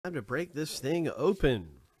Time to break this thing open.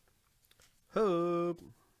 Hope.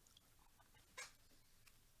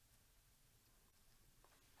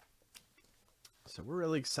 So we're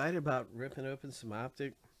really excited about ripping open some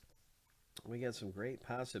Optic. We got some great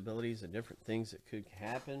possibilities and different things that could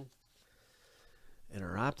happen in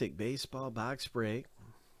our Optic baseball box break.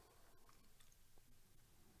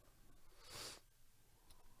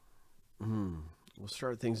 We'll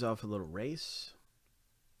start things off with a little race.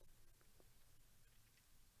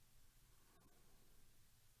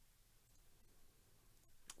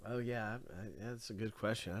 Oh, yeah, that's a good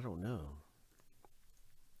question. I don't know.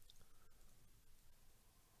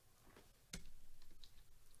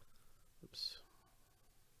 Oops.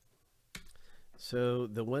 So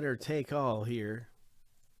the winner take all here.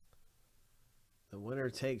 The winner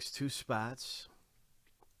takes 2 spots.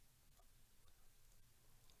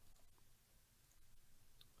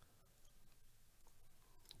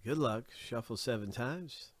 Good luck. Shuffle 7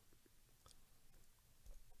 times.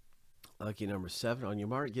 Lucky number 7. On your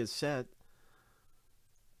mark, get set.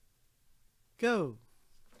 Go.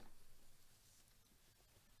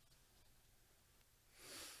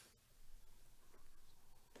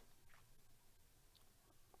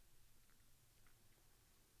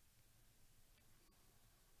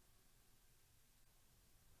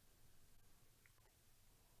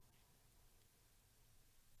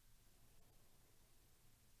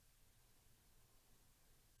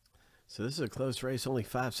 So this is a close race. Only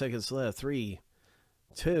 5 seconds left. 3,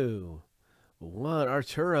 2, 1.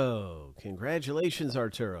 Arturo. Congratulations,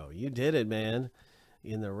 Arturo. You did it, man.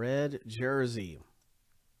 In the red jersey.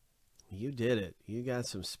 You did it. You got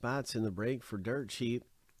some spots in the break for dirt cheap.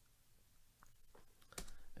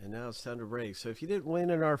 And now it's time to break. So if you didn't win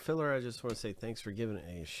in our filler, I just want to say thanks for giving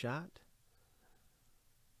it a shot.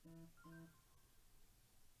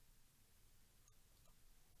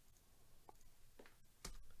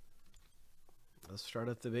 Let's start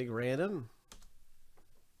at the big random.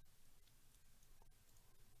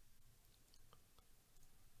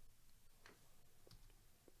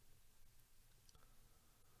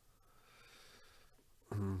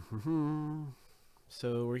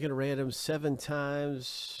 So we're going to random 7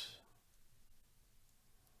 times.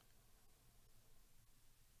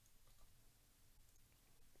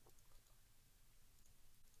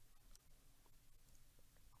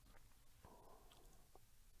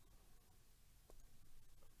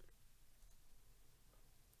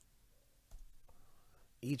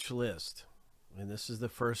 Each list. And this is the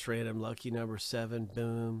first random, lucky number 7.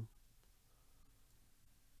 Boom.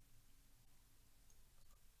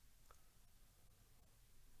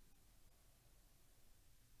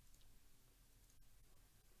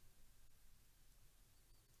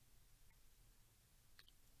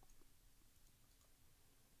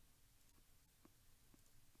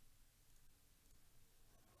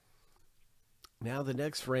 Now the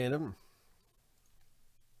next random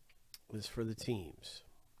is for the teams.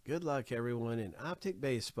 Good luck, everyone, in Optic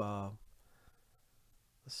Baseball.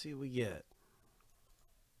 Let's see what we get.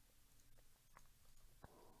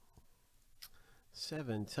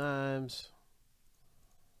 7 times.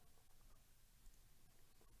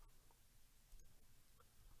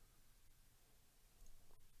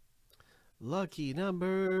 Lucky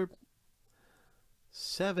number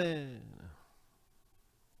 7.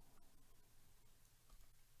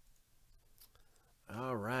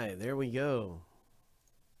 All right, there we go.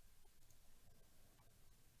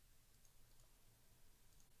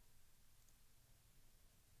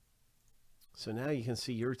 So now you can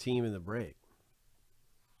see your team in the break.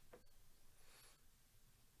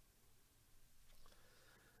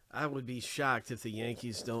 I would be shocked if the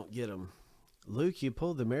Yankees don't get them. Luke, you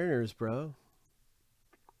pulled the Mariners, bro.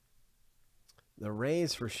 The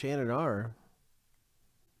Rays for Shannon R.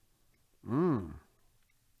 And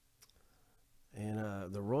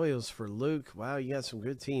the Royals for Luke. Wow, you got some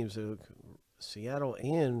good teams, Luke. Seattle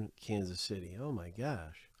and Kansas City. Oh, my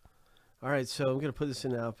gosh. All right, so I'm going to put this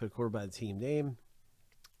in the output order by the team name.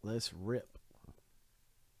 Let's rip.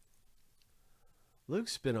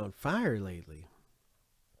 Luke's been on fire lately.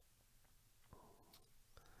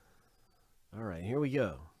 All right, here we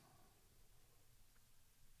go.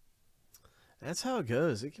 That's how it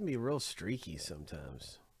goes. It can be real streaky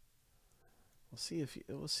sometimes.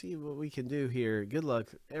 We'll see what we can do here. Good luck,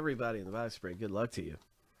 everybody in the box break. Good luck to you.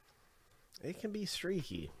 It can be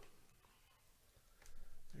streaky.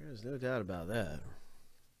 There's no doubt about that.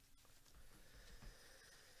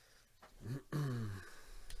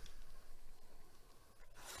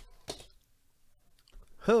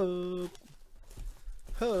 Hope.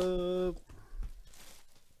 Hope.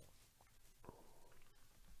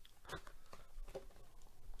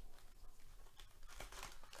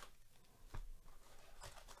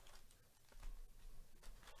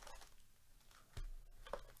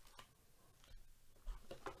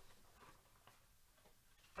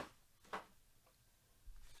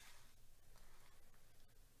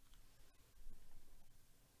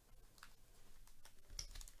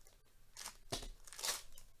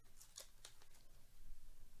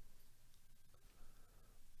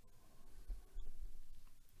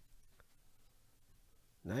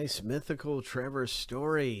 Nice mythical Trevor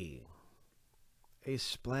Story. A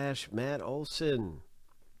splash Matt Olson.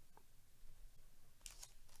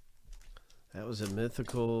 That was a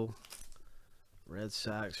mythical Red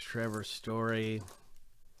Sox Trevor Story.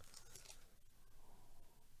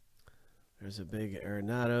 There's a big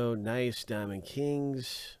Arenado. Nice Diamond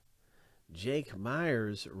Kings. Jake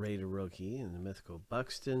Myers, rated rookie, and the mythical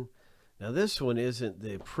Buxton. Now this one isn't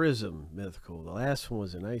the Prism mythical. The last one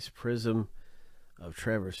was a nice Prism of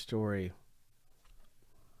Trevor Story.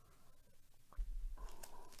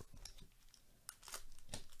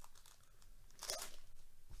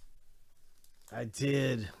 I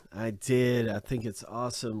did. I think it's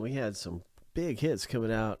awesome. We had some big hits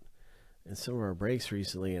coming out in some of our breaks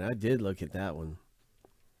recently, and I did look at that one.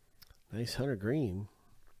 Nice Hunter Green.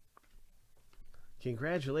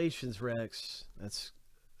 Congratulations, Rex. That's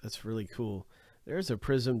really cool. There's a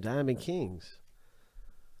Prism Diamond Kings.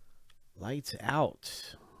 Lights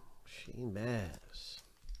out. Shane Baz.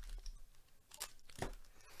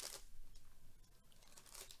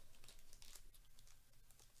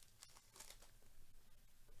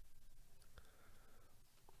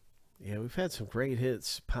 Yeah, we've had some great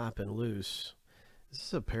hits popping loose. Is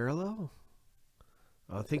this a parallel?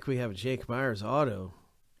 Oh, I think we have Jake Myers auto.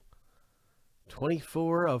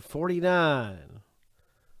 24 of 49.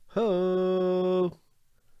 Ho!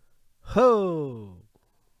 Ho!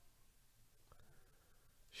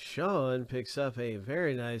 Sean picks up a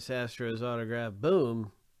very nice Astros autograph.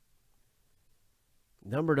 Boom.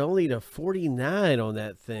 Numbered only to 49 on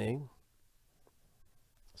that thing.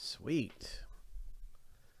 Sweet.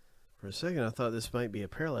 For a second, I thought this might be a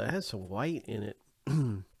parallel. It has some white in it,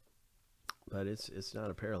 but it's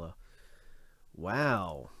not a parallel.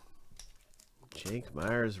 Wow. Jake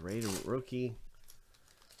Myers, rated rookie.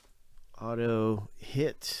 Auto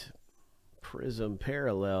hit. Prism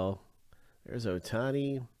parallel. There's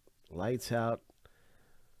Ohtani. Lights out.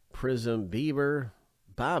 Prism Bieber.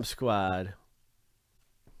 Bob Squad.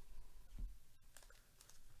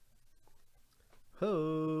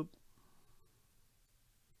 Hope.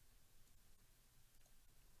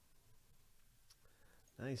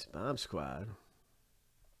 Nice Bomb Squad.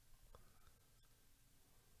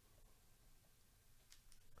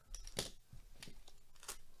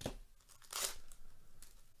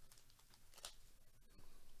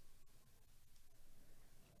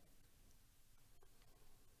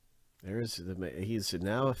 He's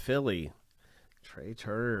now a Philly. Trey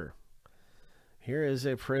Turner. Here is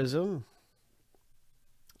a Prism.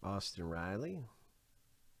 Austin Riley.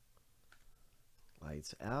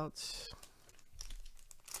 Lights out.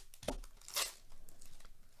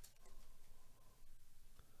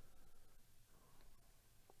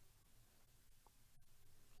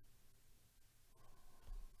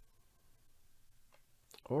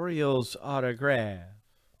 Orioles autograph.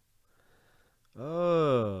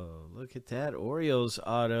 Oh, look at that Orioles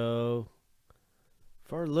auto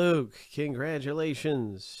for Luke.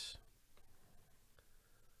 Congratulations.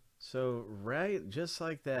 So, right, just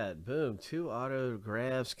like that, boom, 2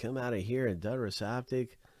 autographs come out of here in Donruss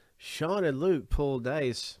Optic. Sean and Luke pulled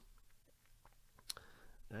dice.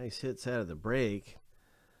 Nice hits out of the break.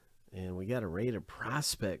 And we got a rated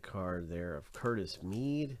prospect card there of Curtis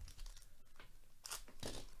Mead.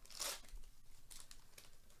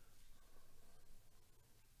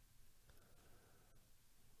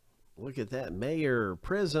 Look at that Mayor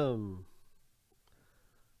Prism.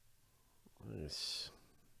 Nice.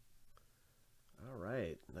 All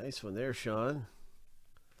right. Nice one there, Sean.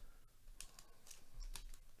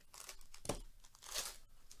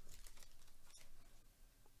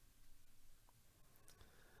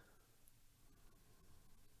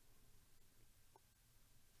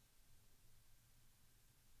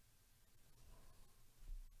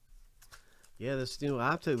 Yeah, this new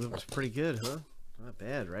Optic looks pretty good, huh? Not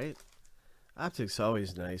bad, right? Optic's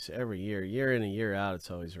always nice every year. Year in and year out,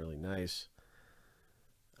 it's always really nice.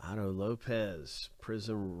 Otto Lopez,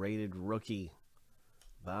 Prism rated rookie.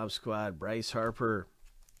 Bob Squad, Bryce Harper.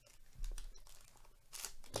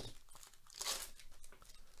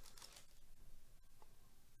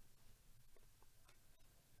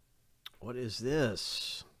 What is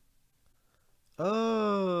this?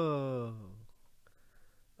 Oh,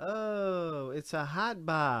 it's a hot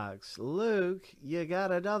box. Luke, you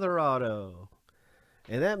got another auto.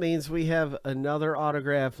 And that means we have another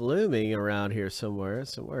autograph looming around here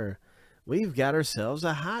somewhere. We've got ourselves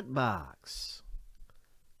a hot box.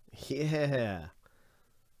 Yeah.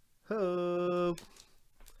 Hope.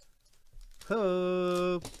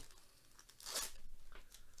 Hope.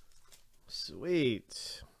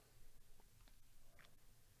 Sweet.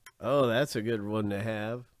 Oh, that's a good one to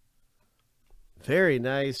have. Very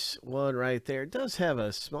nice one right there. It does have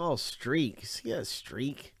a small streak. See that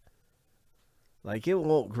streak? Like, it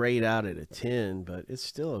won't grade out at a 10, but it's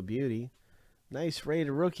still a beauty. Nice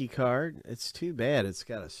rated rookie card. It's too bad it's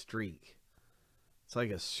got a streak. It's like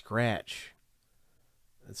a scratch.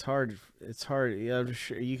 It's hard. It's hard. Yeah, I'm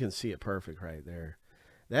sure you can see it perfect right there.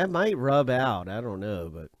 That might rub out. I don't know,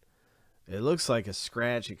 but it looks like a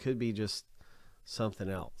scratch. It could be just something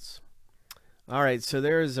else. All right, so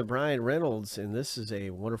there is a Brian Reynolds, and this is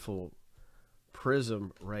a wonderful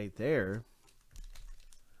prism right there.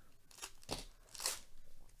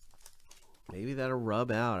 Maybe that'll rub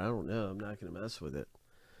out. I don't know. I'm not going to mess with it.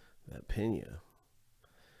 That Pena.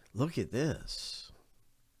 Look at this.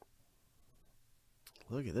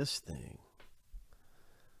 Look at this thing.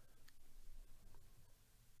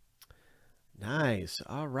 Nice.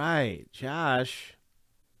 All right, Josh.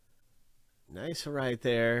 Nice right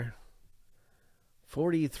there.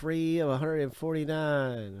 43 of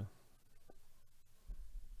 149.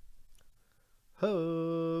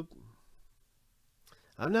 Hope.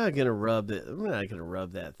 I'm not gonna rub it. I'm not gonna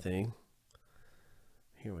rub that thing.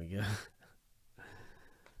 Here we go.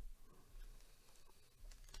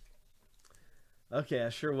 Okay, I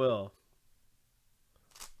sure will.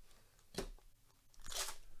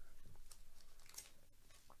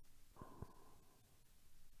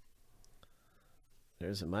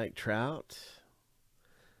 There's a Mike Trout.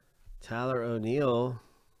 Tyler O'Neill.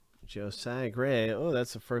 Josiah Gray. Oh,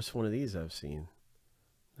 that's the first one of these I've seen.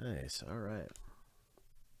 Nice. All right.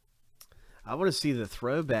 I want to see the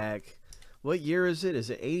throwback. What year is it? Is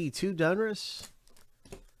it 82 Donruss?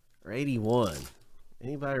 Or 81?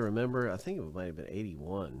 Anybody remember? I think it might have been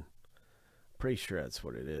 81. Pretty sure that's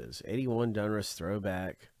what it is. 81 Donruss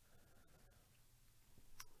throwback.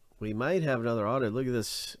 We might have another auto. Look at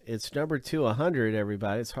this. It's number 200,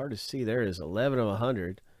 everybody. It's hard to see. There it is. 11 of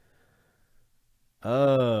 100.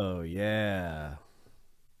 Oh, yeah.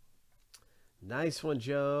 Nice one,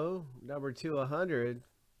 Joe. Number 200.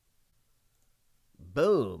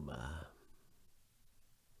 Boom.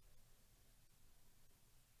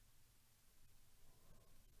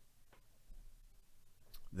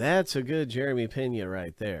 That's a good Jeremy Pena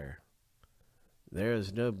right there. There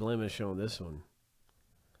is no blemish on this one.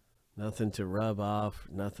 Nothing to rub off.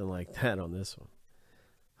 Nothing like that on this one.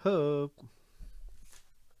 Hope.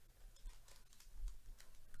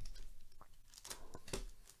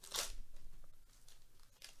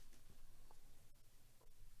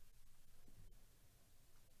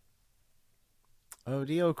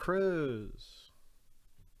 Odio Cruz.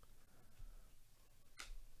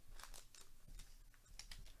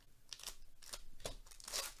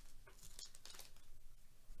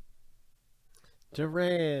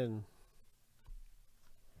 Duran.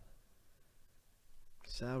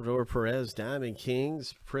 Salvador Perez Diamond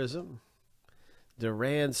Kings Prism.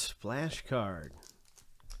 Duran Splash Card.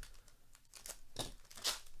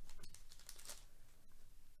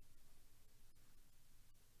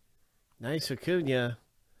 Nice Acuna.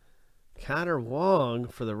 Connor Wong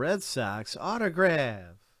for the Red Sox.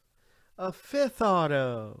 Autograph. A 5th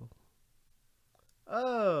auto.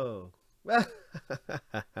 Oh.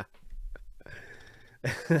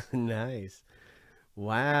 Nice.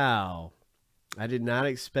 Wow. I did not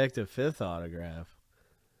expect a 5th autograph.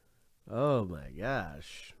 Oh my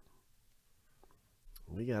gosh.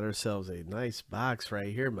 We got ourselves a nice box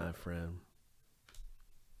right here, my friend.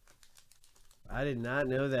 I did not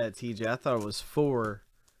know that, TJ. I thought it was 4.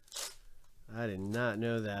 I did not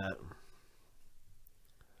know that.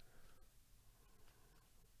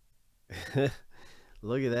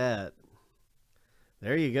 Look at that.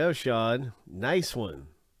 There you go, Sean. Nice one.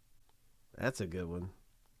 That's a good one.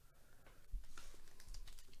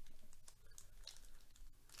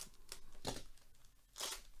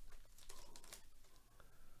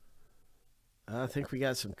 I think we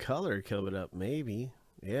got some color coming up, maybe.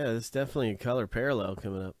 Yeah, there's definitely a color parallel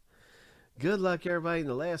coming up. Good luck, everybody, in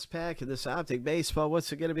the last pack of this Optic Baseball.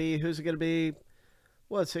 What's it going to be? Who's it going to be?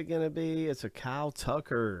 What's it going to be? It's a Kyle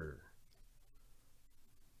Tucker.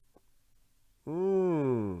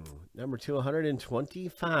 Number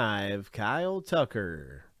 225, Kyle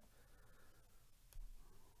Tucker.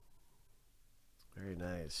 Very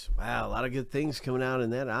nice. Wow, a lot of good things coming out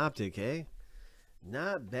in that Optic, eh?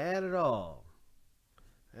 Not bad at all.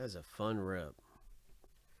 That's a fun rip.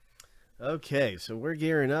 Okay, so we're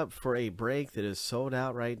gearing up for a break that is sold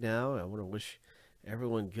out right now. I want to wish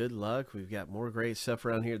everyone good luck. We've got more great stuff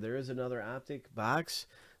around here. There is another Optic box.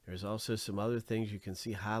 There's also some other things you can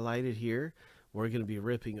see highlighted here. We're going to be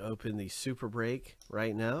ripping open the Super Break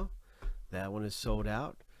right now. That one is sold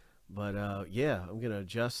out. But, yeah, I'm going to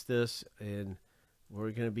adjust this and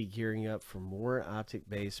we're going to be gearing up for more Optic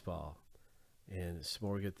baseball and some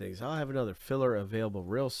more good things. I'll have another filler available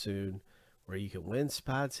real soon where you can win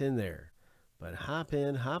spots in there. But hop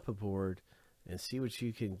in, hop aboard, and see what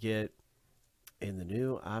you can get in the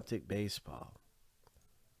new Optic baseball.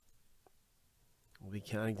 We'll be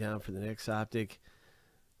counting down for the next Optic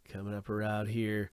coming up around here.